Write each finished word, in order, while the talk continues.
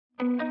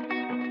This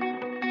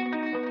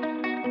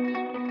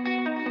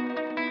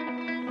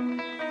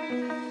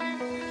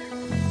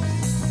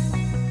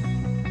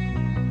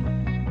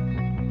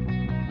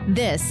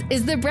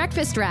is The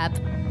Breakfast Wrap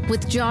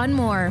with John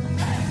Moore.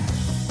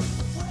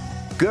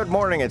 Good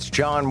morning, it's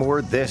John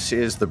Moore. This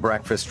is The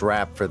Breakfast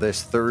Wrap for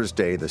this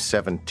Thursday, the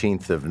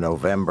 17th of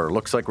November.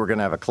 Looks like we're going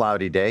to have a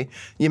cloudy day.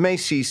 You may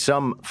see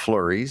some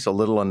flurries, a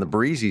little on the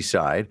breezy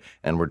side,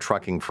 and we're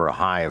trucking for a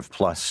high of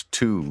plus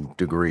 2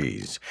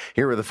 degrees.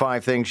 Here are the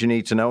 5 things you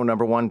need to know.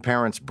 Number 1,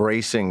 parents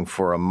bracing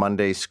for a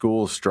Monday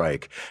school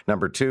strike.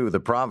 Number 2, the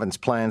province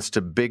plans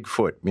to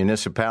Bigfoot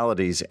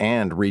municipalities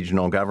and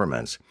regional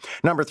governments.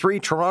 Number 3,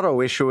 Toronto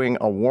issuing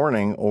a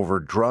warning over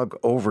drug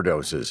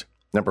overdoses.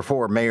 Number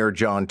 4, Mayor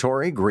John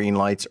Tory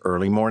greenlights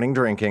early morning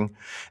drinking.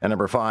 And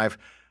number 5,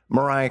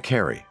 Mariah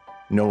Carey,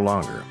 no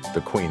longer the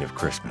Queen of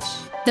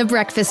Christmas. The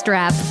Breakfast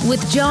Wrap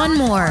with John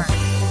Moore.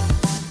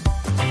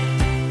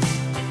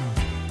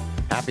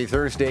 Happy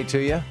Thursday to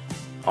you.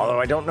 Although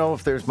I don't know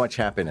if there's much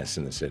happiness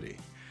in the city.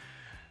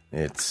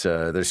 It's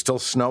there's still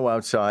snow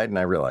outside, and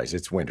I realize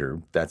it's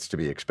winter. That's to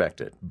be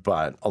expected.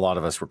 But a lot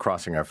of us were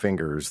crossing our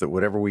fingers that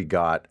whatever we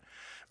got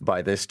by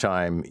this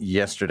time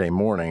yesterday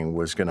morning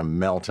was going to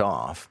melt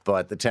off,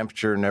 but the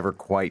temperature never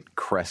quite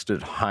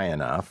crested high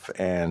enough,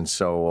 and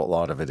so a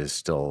lot of it is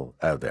still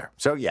out there.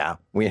 So yeah,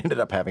 we ended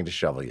up having to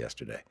shovel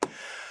yesterday.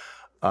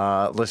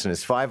 Listen,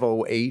 it's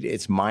 5:08.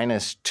 It's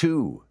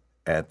 -2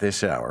 at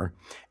this hour,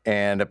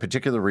 and a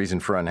particular reason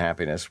for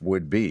unhappiness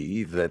would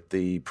be that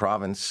the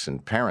province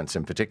and parents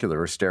in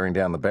particular are staring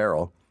down the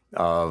barrel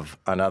of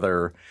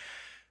another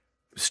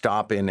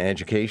stop in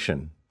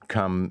education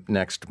come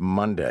next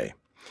Monday.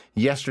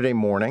 Yesterday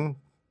morning,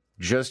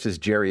 just as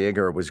Jerry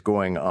Agar was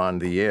going on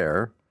the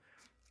air,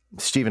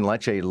 Stephen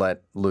Lecce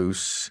let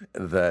loose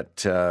that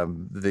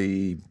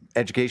the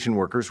education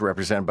workers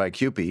represented by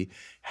CUPE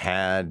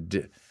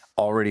had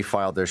already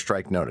filed their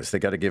strike notice. They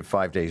got to give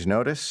 5 days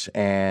notice,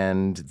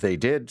 and they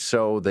did,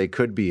 so they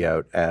could be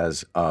out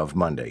as of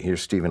Monday.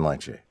 Here's Stephen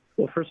Lecce.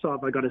 Well, first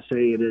off, I got to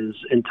say it is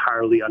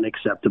entirely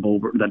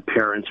unacceptable that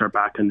parents are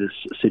back in this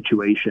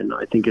situation.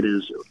 I think it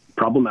is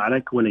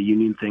problematic when a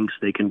union thinks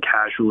they can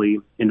casually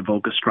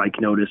invoke a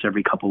strike notice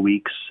every couple of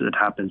weeks. It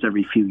happens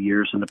every few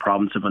years in the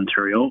province of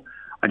Ontario.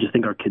 I just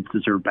think our kids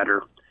deserve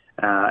better.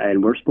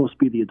 And we're supposed to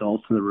be the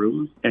adults in the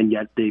room, and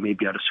yet they may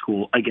be out of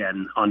school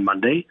again on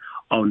Monday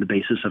on the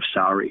basis of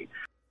salary.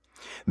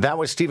 That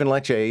was Stephen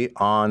Lecce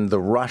on the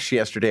rush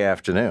yesterday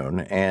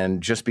afternoon,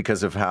 and just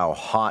because of how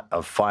hot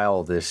a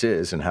file this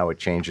is and how it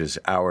changes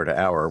hour to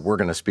hour, we're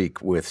going to speak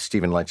with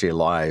Stephen Lecce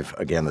live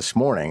again this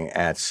morning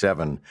at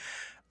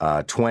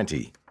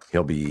 7:20.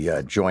 He'll be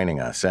joining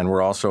us, and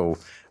we're also,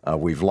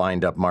 we've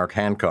lined up Mark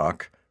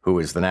Hancock, who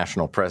is the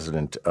national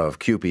president of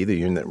CUPE, the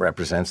union that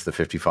represents the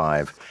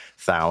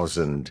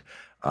 55,000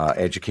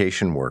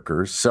 education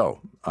workers.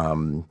 So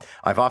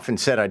I've often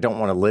said I don't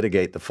want to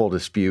litigate the full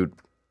dispute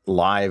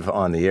live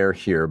on the air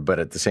here, but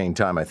at the same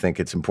time, I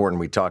think it's important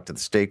we talk to the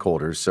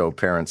stakeholders so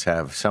parents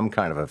have some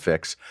kind of a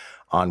fix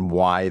on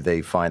why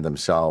they find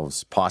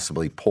themselves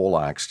possibly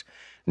poleaxed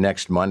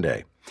next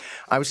Monday.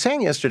 I was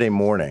saying yesterday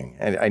morning,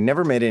 and I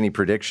never made any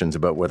predictions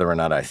about whether or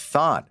not I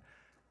thought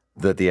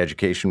that the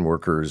education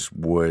workers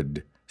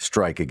would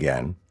strike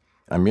again.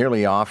 I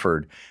merely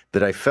offered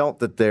that I felt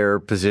that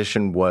their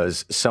position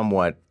was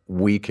somewhat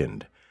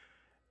weakened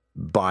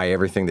by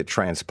everything that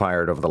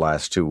transpired over the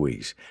last 2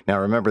 weeks. Now,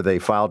 remember, they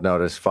filed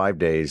notice 5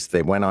 days.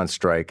 They went on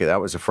strike. That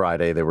was a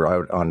Friday. They were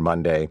out on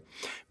Monday.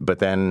 But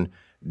then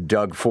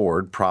Doug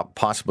Ford,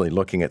 possibly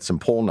looking at some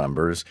poll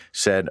numbers,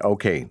 said,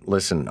 okay,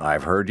 listen,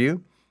 I've heard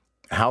you.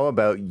 How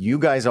about you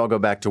guys all go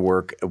back to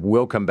work?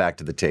 We'll come back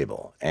to the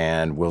table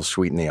and we'll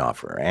sweeten the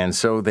offer. And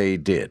so they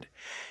did.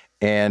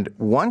 And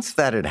once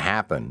that had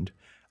happened,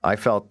 I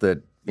felt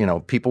that,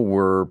 people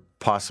were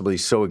possibly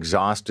so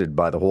exhausted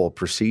by the whole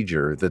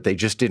procedure that they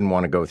just didn't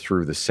want to go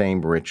through the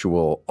same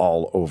ritual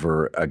all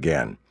over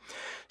again.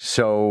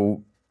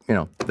 So,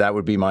 that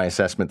would be my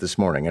assessment this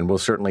morning. And we'll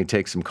certainly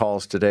take some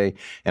calls today.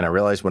 And I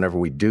realize whenever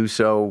we do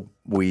so,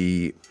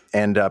 we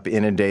end up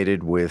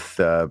inundated with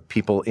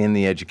people in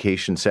the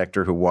education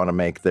sector who want to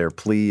make their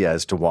plea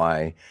as to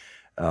why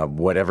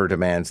whatever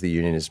demands the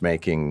union is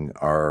making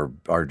are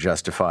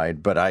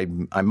justified. But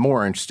I'm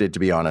more interested, to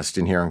be honest,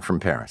 in hearing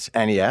from parents.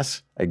 And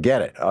yes, I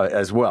get it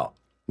as well,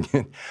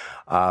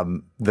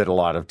 that a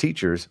lot of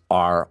teachers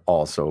are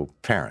also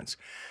parents.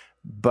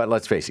 But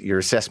let's face it, your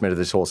assessment of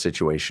this whole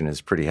situation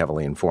is pretty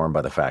heavily informed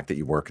by the fact that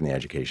you work in the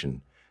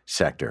education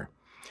sector.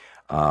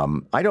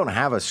 I don't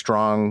have a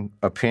strong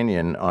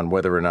opinion on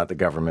whether or not the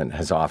government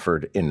has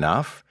offered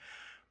enough.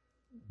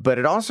 But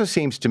it also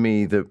seems to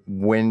me that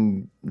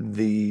when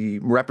the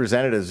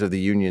representatives of the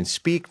union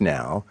speak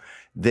now,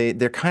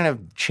 they're kind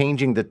of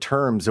changing the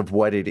terms of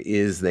what it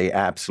is they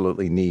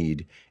absolutely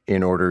need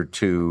in order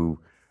to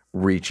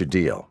reach a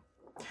deal.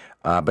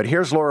 But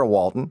here's Laura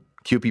Walton,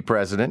 CUPE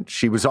president.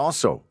 She was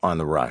also on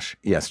the rush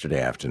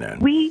yesterday afternoon.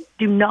 We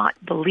do not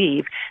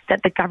believe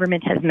that the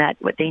government has met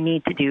what they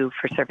need to do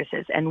for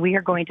services. And we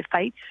are going to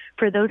fight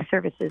for those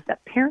services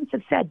that parents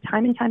have said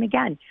time and time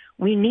again,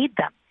 we need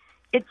them.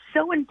 It's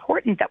so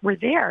important that we're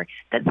there,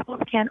 that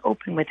schools can't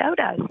open without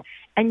us,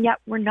 and yet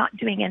we're not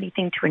doing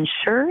anything to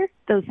ensure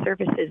those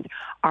services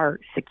are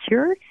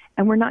secure,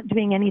 and we're not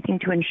doing anything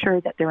to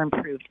ensure that they're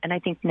improved. And I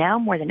think now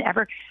more than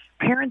ever,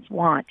 parents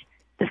want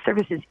the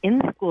services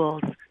in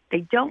schools.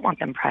 They don't want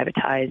them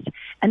privatized,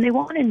 and they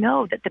want to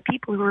know that the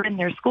people who are in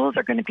their schools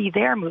are going to be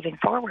there moving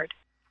forward.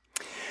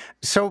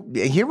 So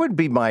here would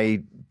be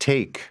my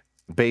take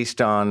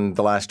based on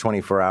the last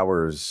 24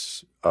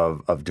 hours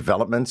of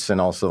developments and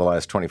also the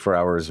last 24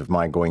 hours of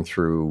my going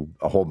through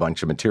a whole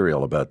bunch of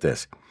material about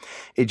this.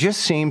 It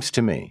just seems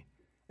to me,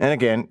 and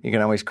again, you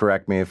can always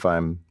correct me if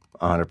I'm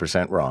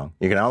 100% wrong.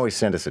 You can always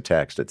send us a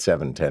text at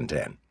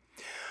 71010.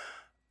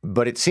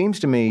 But it seems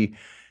to me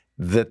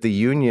that the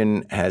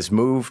union has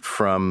moved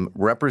from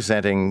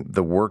representing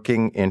the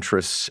working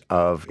interests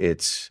of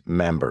its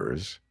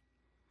members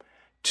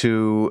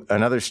to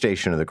another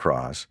station of the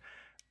cross,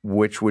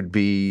 which would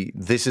be,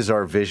 this is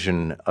our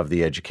vision of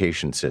the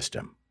education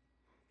system.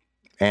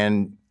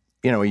 And,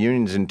 you know, a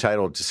union's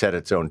entitled to set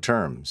its own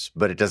terms,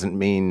 but it doesn't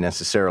mean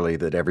necessarily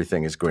that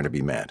everything is going to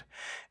be met.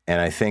 And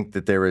I think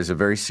that there is a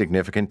very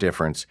significant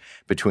difference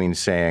between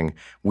saying,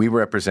 we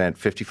represent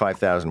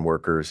 55,000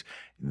 workers,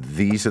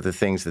 these are the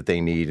things that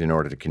they need in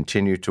order to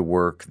continue to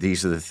work,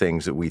 these are the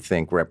things that we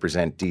think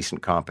represent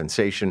decent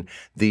compensation,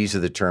 these are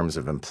the terms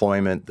of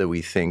employment that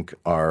we think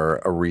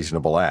are a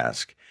reasonable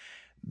ask.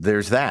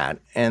 There's that.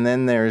 And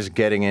then there's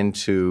getting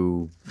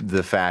into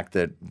the fact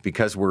that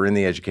because we're in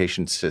the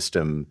education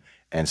system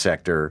and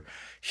sector,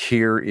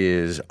 here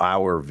is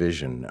our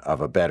vision of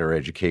a better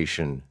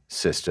education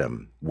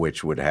system,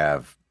 which would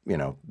have, you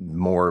know,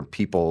 more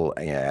people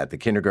at the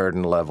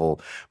kindergarten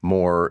level,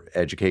 more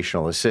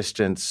educational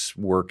assistants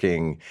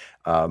working,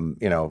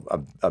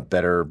 a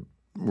better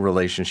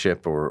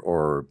relationship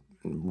or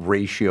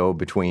ratio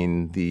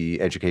between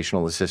the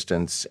educational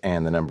assistants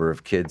and the number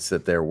of kids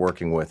that they're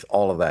working with,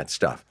 all of that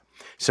stuff.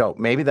 So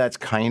maybe that's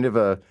kind of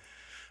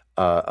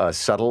a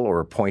subtle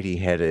or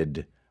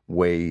pointy-headed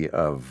way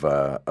of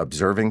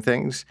observing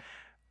things.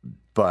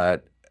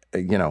 But,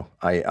 you know,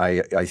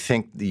 I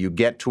think that you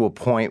get to a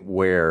point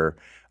where,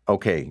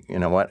 okay, you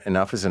know what,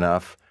 enough is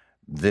enough.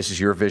 This is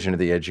your vision of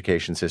the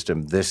education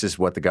system. This is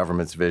what the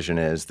government's vision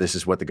is. This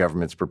is what the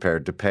government's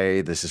prepared to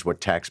pay. This is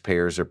what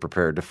taxpayers are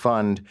prepared to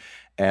fund.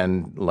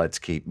 And let's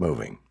keep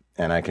moving.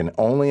 And I can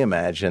only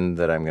imagine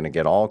that I'm going to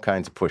get all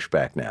kinds of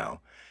pushback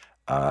now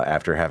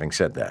after having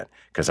said that,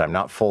 because I'm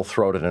not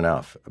full-throated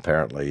enough,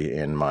 apparently,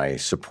 in my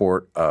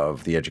support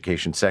of the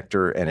education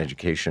sector and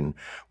education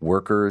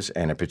workers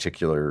and in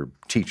particular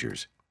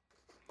teachers.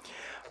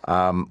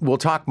 We'll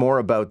talk more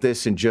about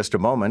this in just a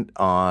moment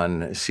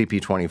on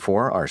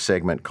CP24, our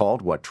segment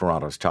called What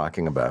Toronto's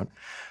Talking About.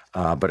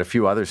 But a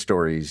few other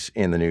stories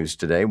in the news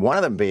today. One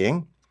of them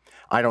being,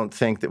 I don't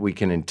think that we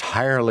can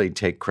entirely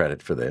take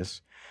credit for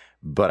this,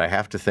 but I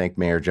have to think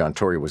Mayor John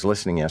Tory was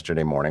listening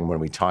yesterday morning when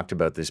we talked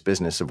about this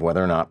business of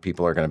whether or not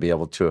people are going to be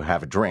able to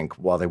have a drink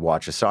while they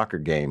watch a soccer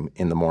game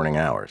in the morning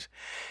hours.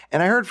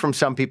 And I heard from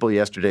some people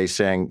yesterday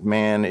saying,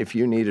 man, if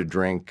you need a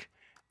drink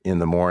in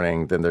the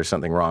morning, then there's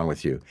something wrong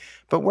with you.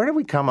 But where did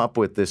we come up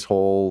with this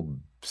whole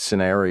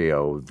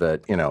scenario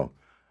that, you know,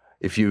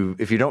 if you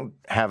don't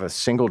have a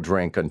single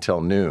drink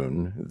until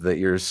noon, that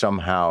you're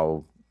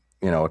somehow,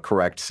 you know, a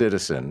correct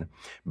citizen.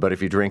 But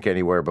if you drink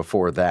anywhere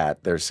before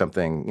that, there's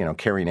something, you know,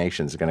 Carrie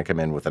Nation's going to come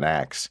in with an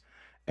axe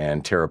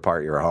and tear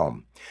apart your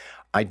home.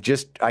 I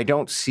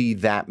don't see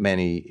that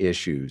many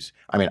issues.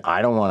 I mean,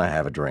 I don't want to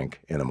have a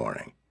drink in the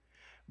morning,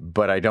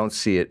 but I don't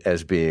see it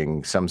as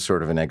being some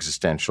sort of an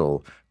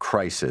existential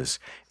crisis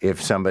if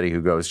somebody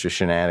who goes to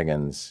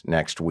shenanigans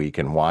next week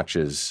and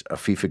watches a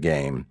FIFA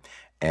game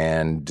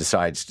and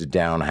decides to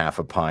down half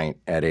a pint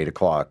at 8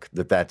 o'clock,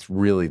 that's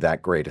really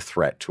that great a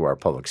threat to our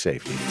public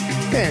safety.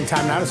 And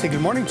time now to say good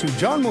morning to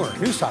John Moore,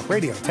 News Talk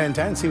Radio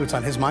 1010, see what's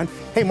on his mind.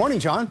 Hey, morning,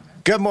 John.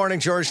 Good morning,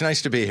 George.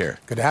 Nice to be here.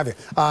 Good to have you.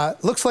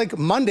 Looks like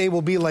Monday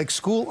will be like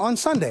school on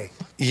Sunday.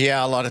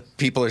 Yeah, a lot of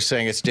people are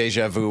saying it's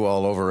deja vu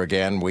all over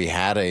again. We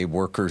had a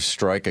workers'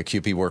 strike, a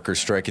QP workers'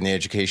 strike in the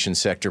education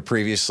sector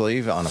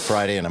previously on a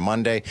Friday and a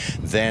Monday.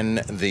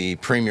 Then the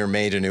premier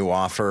made a new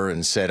offer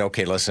and said,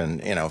 okay,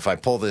 listen, you know, if I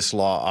pull this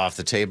law off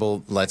the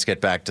table, let's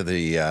get back to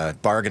the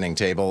bargaining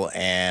table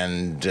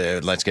and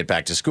let's get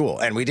back to school.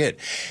 And we did.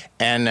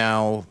 And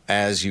now,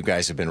 as you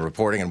guys have been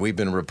reporting, and we've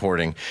been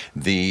reporting,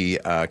 the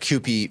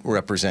QP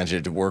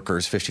represented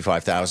workers,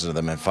 55,000 of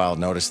them have filed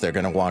notice they're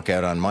going to walk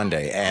out on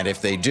Monday. And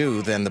if they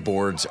do, then the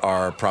boards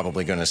are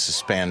probably going to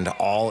suspend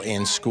all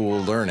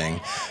in-school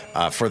learning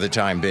for the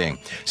time being.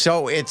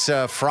 So it's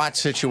a fraught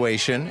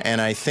situation,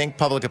 and I think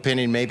public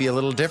opinion may be a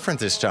little different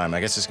this time. I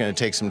guess it's going to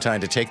take some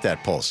time to take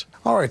that pulse.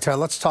 All right,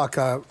 let's talk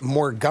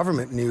more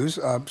government news.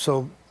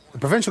 So the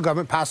provincial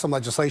government passed some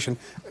legislation.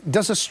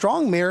 Does a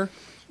strong mayor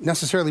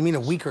necessarily mean a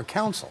weaker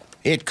council?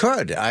 It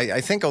could. I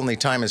think only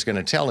time is going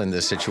to tell in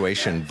this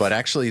situation, but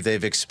actually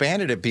they've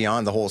expanded it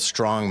beyond the whole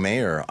strong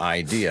mayor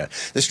idea.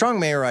 The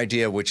strong mayor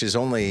idea, which is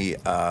only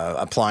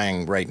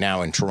applying right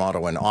now in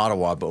Toronto and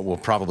Ottawa, but will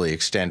probably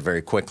extend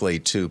very quickly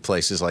to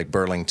places like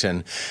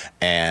Burlington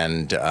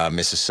and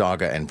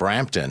Mississauga and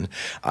Brampton.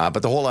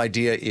 But the whole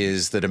idea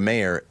is that a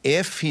mayor,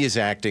 if he is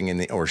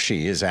acting or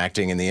she is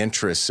acting in the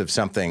interests of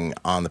something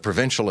on the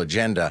provincial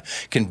agenda,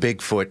 can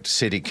Bigfoot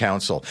city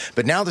council.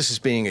 But now this is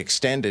being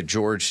extended,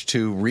 George,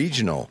 to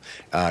regional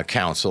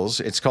councils.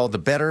 It's called the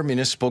Better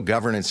Municipal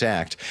Governance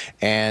Act,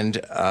 and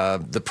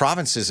the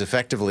province is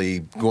effectively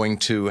going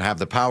to have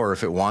the power,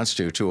 if it wants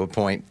to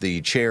appoint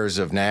the chairs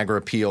of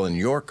Niagara, Peel, and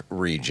York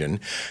region.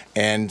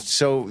 And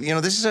so,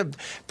 this is a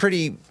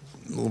pretty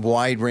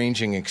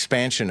wide-ranging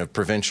expansion of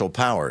provincial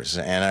powers.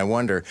 And I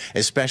wonder,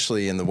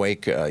 especially in the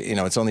wake,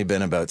 it's only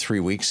been about 3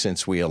 weeks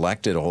since we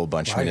elected a whole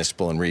bunch of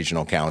municipal and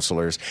regional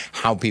councillors,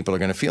 how people are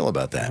going to feel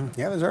about that.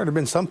 Yeah, there's already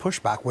been some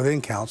pushback within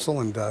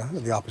council and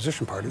the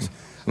opposition parties.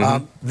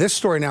 This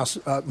story now,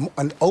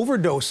 an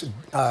overdose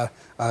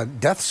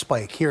death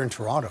spike here in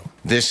Toronto.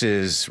 This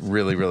is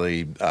really,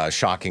 really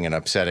shocking and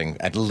upsetting.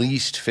 At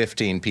least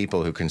 15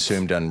 people who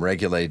consumed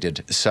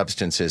unregulated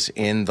substances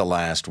in the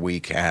last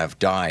week have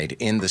died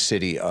in the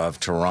city of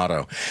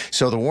Toronto.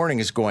 So the warning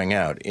is going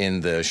out.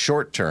 In the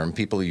short term,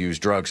 people who use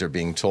drugs are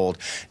being told,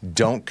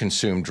 don't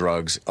consume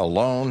drugs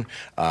alone.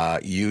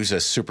 Use a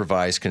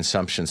supervised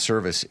consumption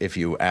service if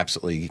you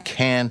absolutely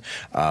can.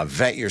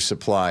 Vet your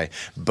supply.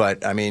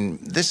 But, I mean,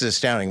 this is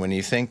astounding when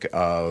you think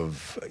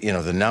of,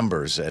 the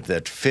numbers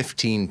that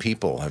 15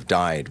 people have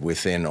died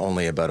within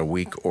only about a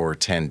week or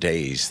 10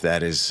 days.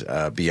 That is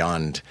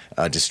beyond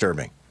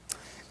disturbing.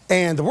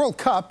 And the World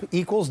Cup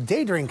equals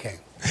day drinking.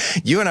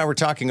 You and I were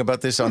talking about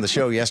this on the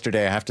show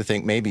yesterday. I have to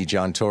think maybe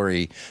John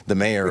Tory, the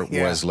mayor,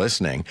 was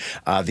listening.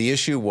 The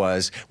issue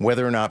was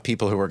whether or not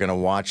people who are going to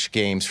watch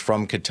games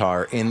from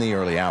Qatar in the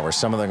early hours,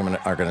 some of them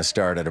are going to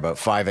start at about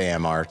 5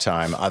 a.m. our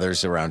time,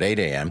 others around 8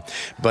 a.m.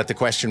 But the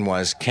question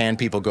was, can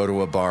people go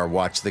to a bar,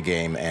 watch the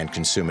game, and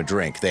consume a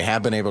drink? They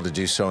have been able to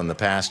do so in the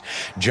past.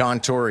 John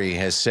Tory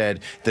has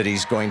said that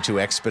he's going to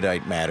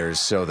expedite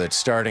matters so that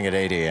starting at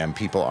 8 a.m.,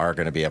 people are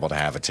going to be able to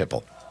have a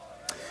tipple.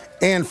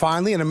 And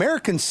finally, an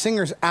American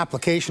singer's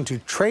application to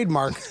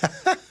trademark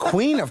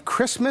Queen of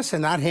Christmas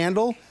and that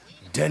handle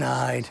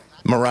denied.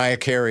 Mariah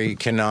Carey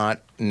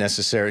cannot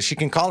necessarily, she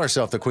can call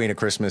herself the Queen of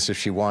Christmas if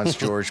she wants,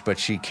 George, but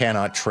she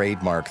cannot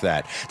trademark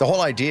that. The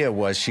whole idea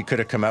was she could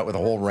have come out with a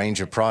whole range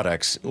of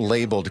products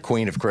labeled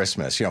Queen of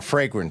Christmas.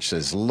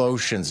 Fragrances,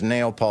 lotions,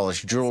 nail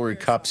polish, jewelry,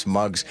 cups,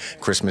 mugs,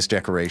 Christmas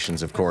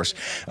decorations, of course.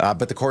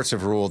 But the courts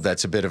have ruled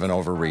that's a bit of an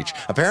overreach.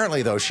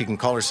 Apparently, though, she can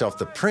call herself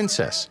the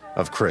Princess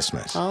of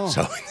Christmas. Oh.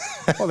 So,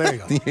 well, there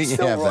you go.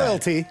 Still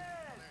royalty.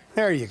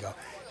 There you go.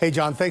 Hey,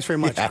 John, thanks very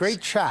much. Yes.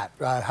 Great chat.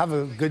 Have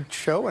a good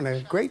show and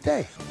a great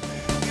day.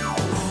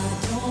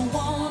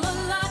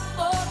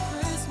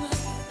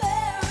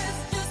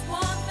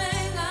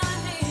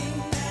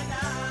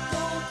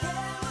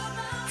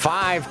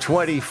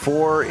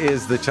 5:24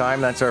 is the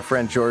time. That's our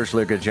friend George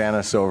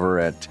Ligajanis over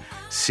at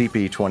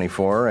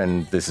CP24,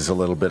 and this is a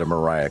little bit of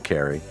Mariah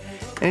Carey.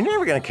 And you're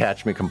never going to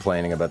catch me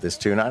complaining about this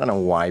tune. I don't know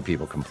why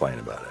people complain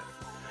about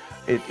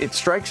it. It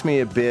strikes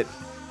me a bit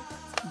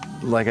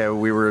like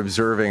we were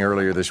observing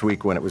earlier this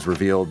week when it was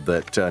revealed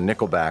that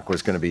Nickelback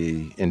was going to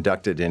be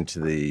inducted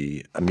into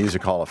the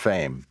Music Hall of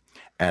Fame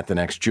at the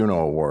next Juno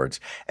Awards.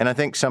 And I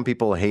think some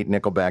people hate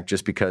Nickelback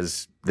just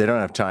because they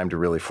don't have time to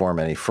really form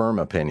any firm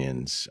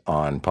opinions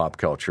on pop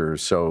culture.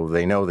 So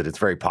they know that it's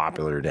very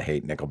popular to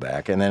hate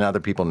Nickelback. And then other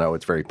people know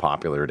it's very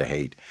popular to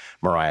hate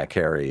Mariah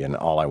Carey and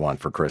All I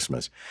Want for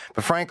Christmas.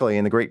 But frankly,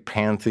 in the great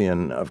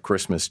pantheon of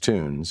Christmas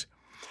tunes,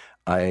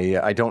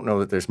 I don't know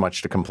that there's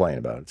much to complain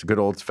about. It's a good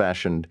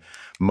old-fashioned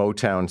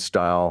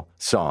Motown-style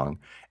song.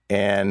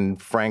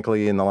 And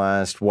frankly, in the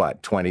last,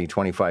 20,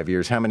 25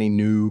 years, how many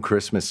new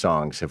Christmas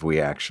songs have we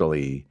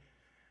actually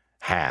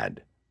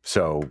had?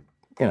 So,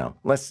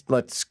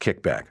 let's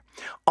kick back.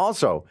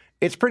 Also,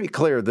 it's pretty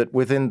clear that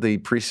within the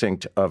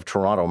precinct of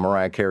Toronto,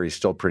 Mariah Carey is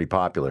still pretty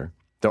popular.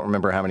 Don't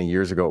remember how many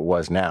years ago it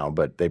was now,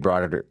 but they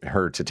brought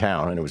her to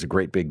town, and it was a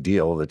great big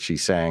deal that she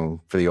sang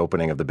for the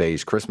opening of the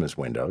Beige Christmas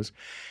windows.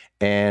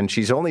 And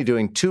she's only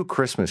doing 2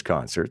 Christmas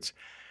concerts.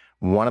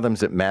 One of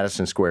them's at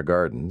Madison Square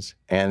Gardens,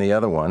 and the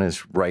other one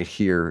is right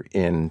here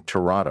in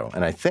Toronto.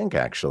 And I think,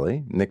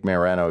 actually, Nick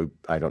Marano,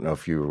 I don't know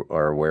if you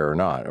are aware or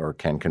not, or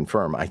can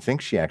confirm, I think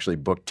she actually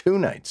booked 2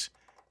 nights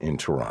in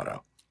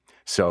Toronto.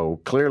 So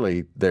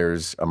clearly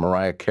there's a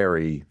Mariah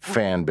Carey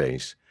fan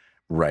base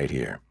right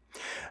here.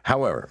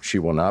 However, she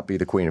will not be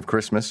the Queen of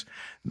Christmas.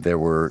 There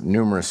were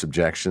numerous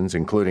objections,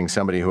 including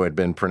somebody who had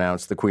been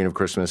pronounced the Queen of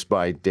Christmas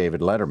by David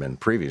Letterman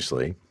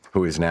previously,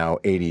 who is now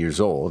 80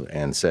 years old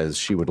and says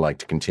she would like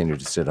to continue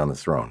to sit on the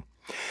throne.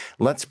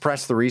 Let's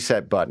press the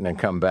reset button and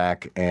come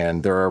back,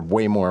 and there are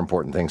way more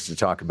important things to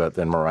talk about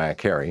than Mariah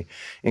Carey,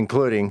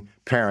 including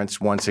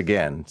parents once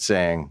again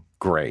saying,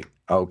 great,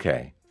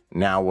 okay,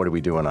 now what are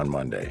we doing on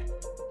Monday?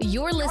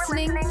 You're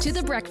listening to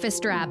The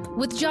Breakfast Wrap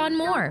with John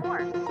Moore.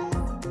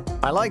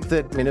 I like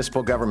that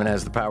municipal government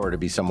has the power to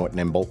be somewhat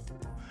nimble.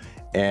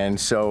 And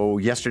so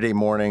yesterday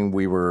morning,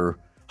 we were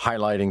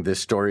highlighting this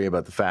story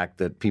about the fact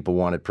that people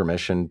wanted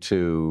permission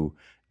to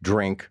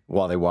drink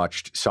while they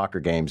watched soccer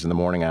games in the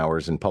morning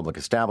hours in public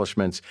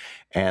establishments.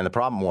 And the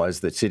problem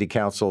was that City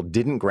Council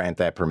didn't grant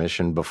that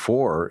permission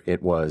before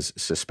it was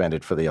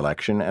suspended for the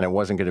election, and it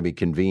wasn't going to be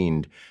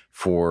convened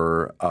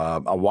for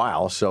a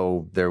while.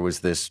 So there was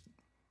this,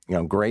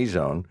 gray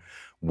zone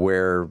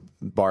where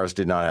bars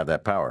did not have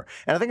that power.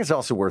 And I think it's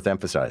also worth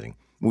emphasizing.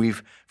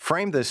 We've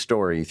framed this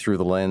story through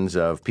the lens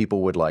of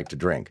people would like to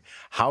drink.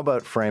 How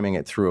about framing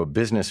it through a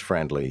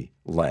business-friendly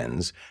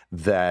lens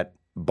that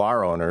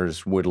bar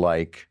owners would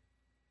like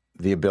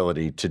the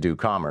ability to do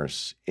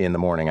commerce in the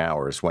morning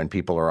hours when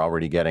people are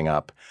already getting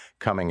up,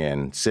 coming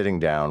in, sitting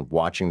down,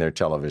 watching their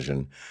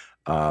television,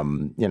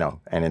 and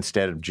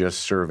instead of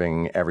just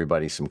serving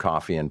everybody some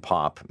coffee and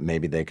pop,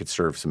 maybe they could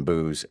serve some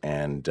booze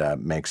and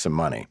make some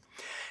money.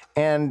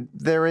 And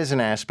there is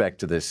an aspect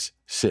to this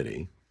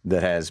city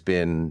that has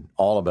been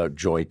all about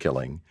joy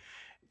killing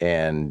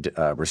and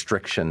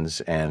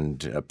restrictions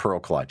and pearl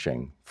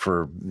clutching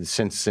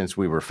since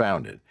we were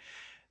founded.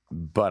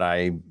 But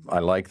I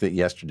like that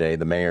yesterday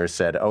the mayor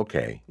said,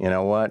 okay, you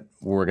know what,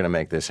 we're going to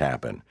make this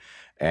happen.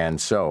 And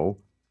so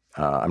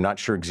I'm not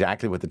sure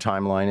exactly what the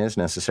timeline is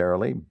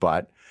necessarily,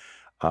 but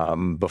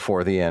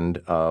before the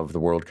end of the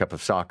World Cup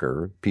of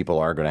Soccer, people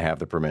are going to have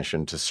the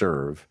permission to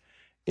serve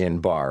in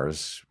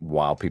bars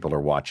while people are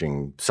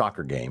watching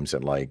soccer games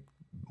at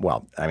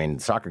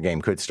soccer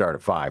game could start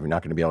at 5. You're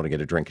not going to be able to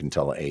get a drink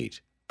until 8,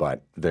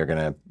 but they're going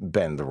to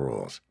bend the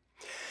rules.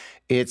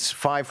 It's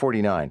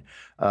 5:49.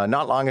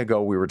 Not long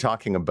ago, we were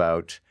talking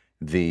about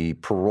the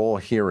parole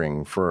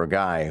hearing for a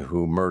guy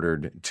who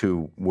murdered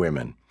 2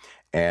 women.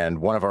 And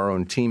one of our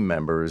own team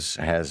members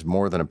has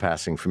more than a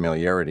passing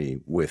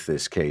familiarity with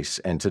this case.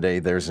 And today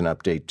there's an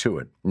update to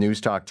it. News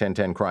Talk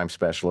 1010 crime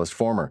specialist,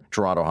 former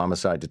Toronto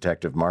homicide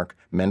detective Mark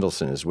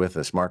Mendelson is with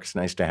us. Mark, it's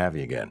nice to have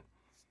you again.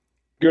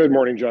 Good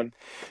morning, John.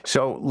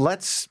 So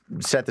let's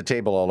set the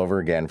table all over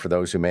again for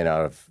those who may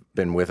not have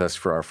been with us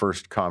for our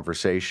first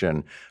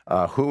conversation.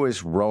 Who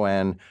is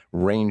Rohan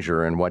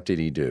Ranger and what did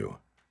he do?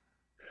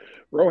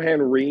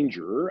 Rohan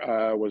Ranger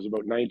was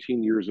about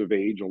 19 years of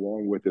age,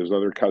 along with his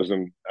other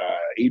cousin,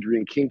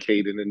 Adrian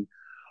Kincaid. And in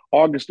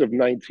August of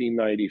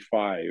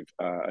 1995,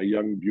 a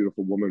young,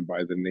 beautiful woman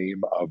by the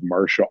name of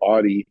Marcia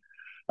Audie,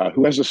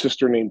 who has a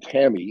sister named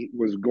Tammy,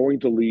 was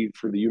going to leave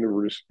for the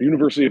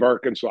University of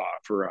Arkansas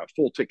for a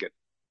full ticket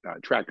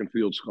track and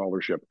field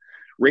scholarship.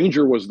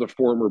 Ranger was the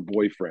former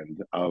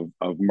boyfriend of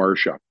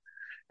Marcia.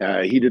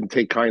 He didn't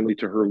take kindly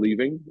to her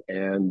leaving.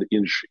 And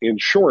in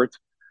short,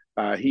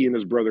 he and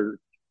his brother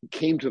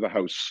came to the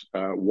house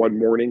one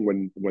morning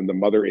when the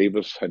mother,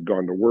 Avis, had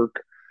gone to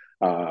work.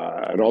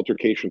 An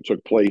altercation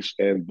took place,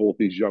 and both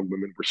these young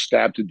women were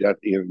stabbed to death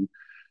in,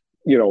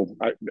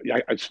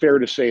 it's fair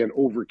to say, an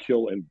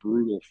overkill and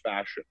brutal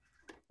fashion.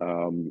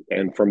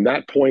 And from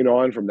that point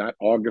on, from that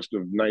August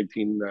of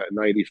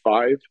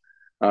 1995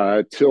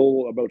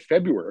 till about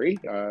February,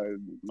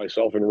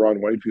 myself and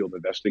Ron Whitefield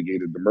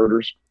investigated the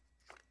murders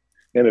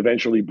and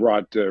eventually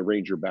brought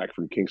Ranger back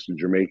from Kingston,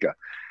 Jamaica.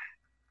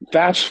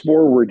 Fast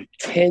forward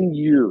 10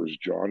 years,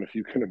 John, if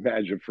you can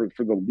imagine, for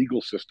the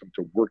legal system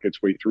to work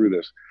its way through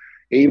this.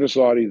 Avis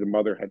Audie, the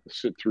mother, had to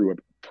sit through a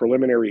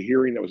preliminary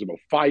hearing that was about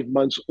 5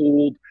 months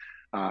old.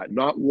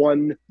 Not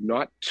 1,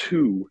 not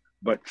 2,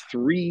 but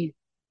 3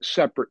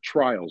 separate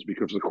trials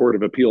because the Court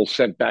of Appeal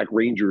sent back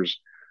Ranger's,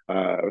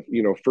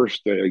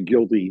 first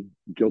guilty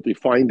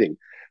finding.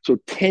 So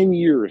 10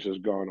 years has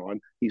gone on.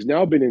 He's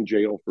now been in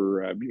jail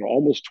for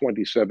almost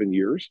 27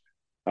 years.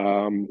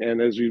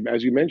 And as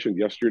you mentioned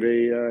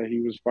yesterday,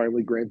 he was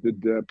finally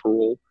granted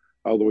parole,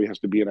 although he has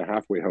to be in a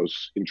halfway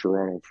house in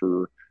Toronto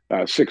for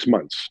 6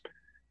 months.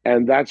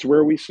 And that's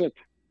where we sit.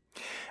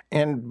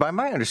 And by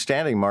my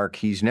understanding, Mark,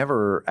 he's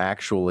never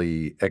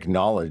actually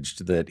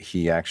acknowledged that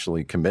he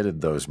actually committed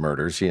those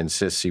murders. He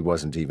insists he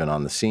wasn't even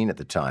on the scene at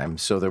the time.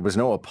 So there was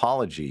no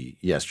apology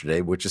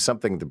yesterday, which is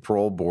something the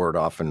parole board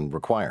often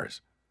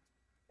requires.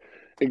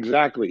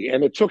 Exactly.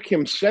 And it took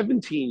him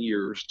 17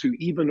 years to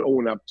even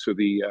own up to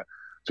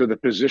the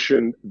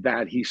position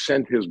that he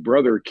sent his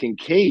brother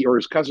Kincaid, or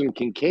his cousin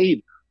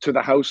Kincaid, to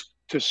the house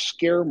to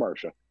scare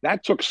Marcia.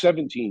 That took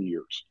 17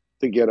 years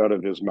to get out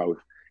of his mouth.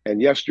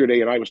 And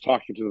yesterday, and I was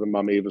talking to the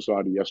mom, Avis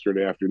Audie,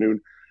 yesterday afternoon,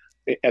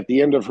 at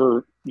the end of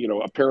her,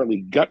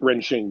 apparently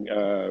gut-wrenching,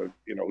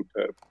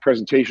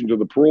 presentation to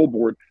the parole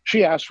board,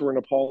 she asked for an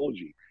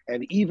apology.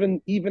 And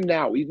even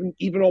now,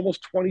 even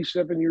almost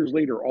 27 years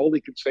later, all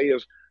they could say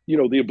is,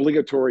 the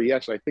obligatory,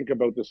 yes, I think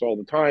about this all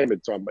the time.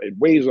 It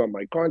weighs on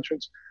my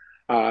conscience.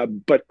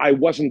 But I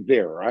wasn't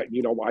there.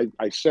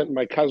 I sent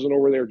my cousin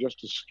over there just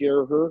to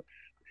scare her.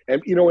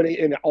 And,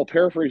 and I'll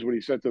paraphrase what he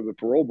said to the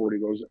parole board. He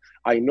goes,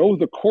 I know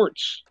the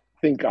courts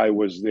think I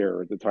was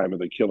there at the time of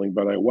the killing,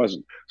 but I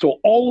wasn't. So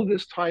all of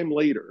this time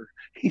later,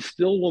 he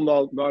still will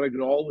not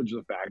acknowledge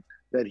the fact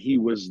that he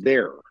was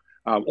there,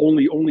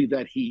 only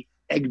that he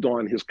egged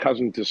on his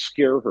cousin to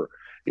scare her.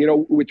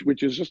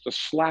 which is just a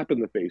slap in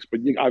the face.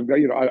 But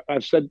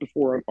I've said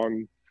before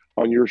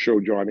on your show,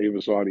 John,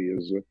 Ava Sadi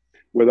is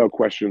without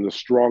question the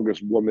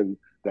strongest woman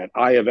that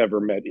I have ever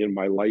met in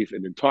my life.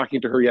 And in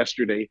talking to her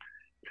yesterday,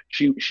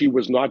 she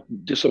was not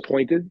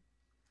disappointed.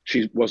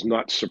 She was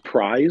not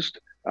surprised.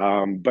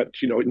 But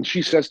and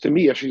she says to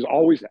me, as she's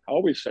always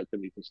said to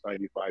me since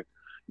 '95,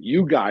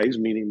 you guys,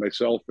 meaning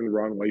myself and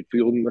Ron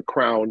Whitefield and the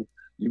Crown,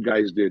 you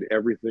guys did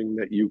everything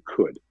that you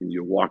could, and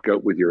you walk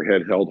out with your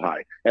head held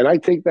high. And I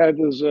take that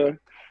as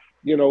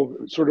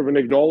sort of an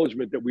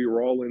acknowledgement that we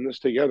were all in this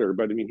together.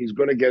 But I mean, he's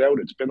going to get out.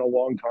 It's been a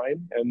long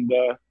time, and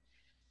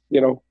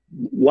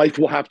life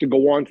will have to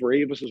go on for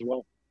Avis as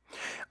well.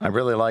 I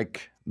really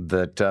like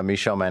that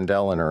Michelle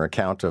Mandel, in her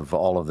account of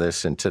all of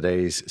this in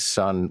today's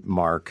Sun,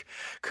 Mark,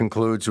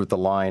 concludes with the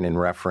line in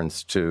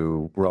reference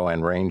to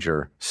Rowan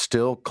Ranger,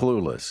 still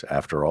clueless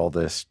after all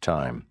this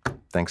time.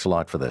 Thanks a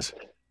lot for this.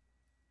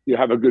 You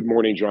have a good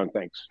morning, John.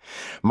 Thanks.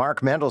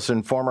 Mark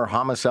Mendelson, former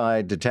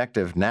homicide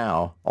detective,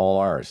 now all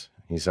ours.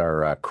 He's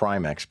our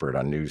crime expert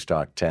on News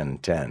Talk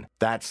 1010.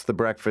 That's The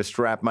Breakfast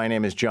Wrap. My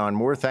name is John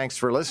Moore. Thanks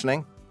for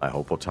listening. I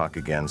hope we'll talk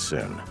again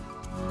soon.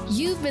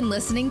 You've been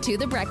listening to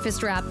The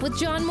Breakfast Wrap with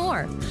John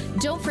Moore.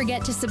 Don't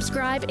forget to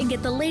subscribe and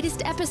get the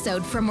latest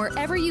episode from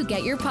wherever you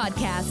get your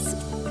podcasts.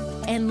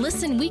 And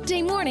listen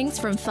weekday mornings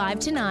from 5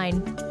 to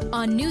 9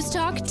 on News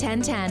Talk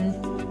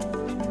 1010.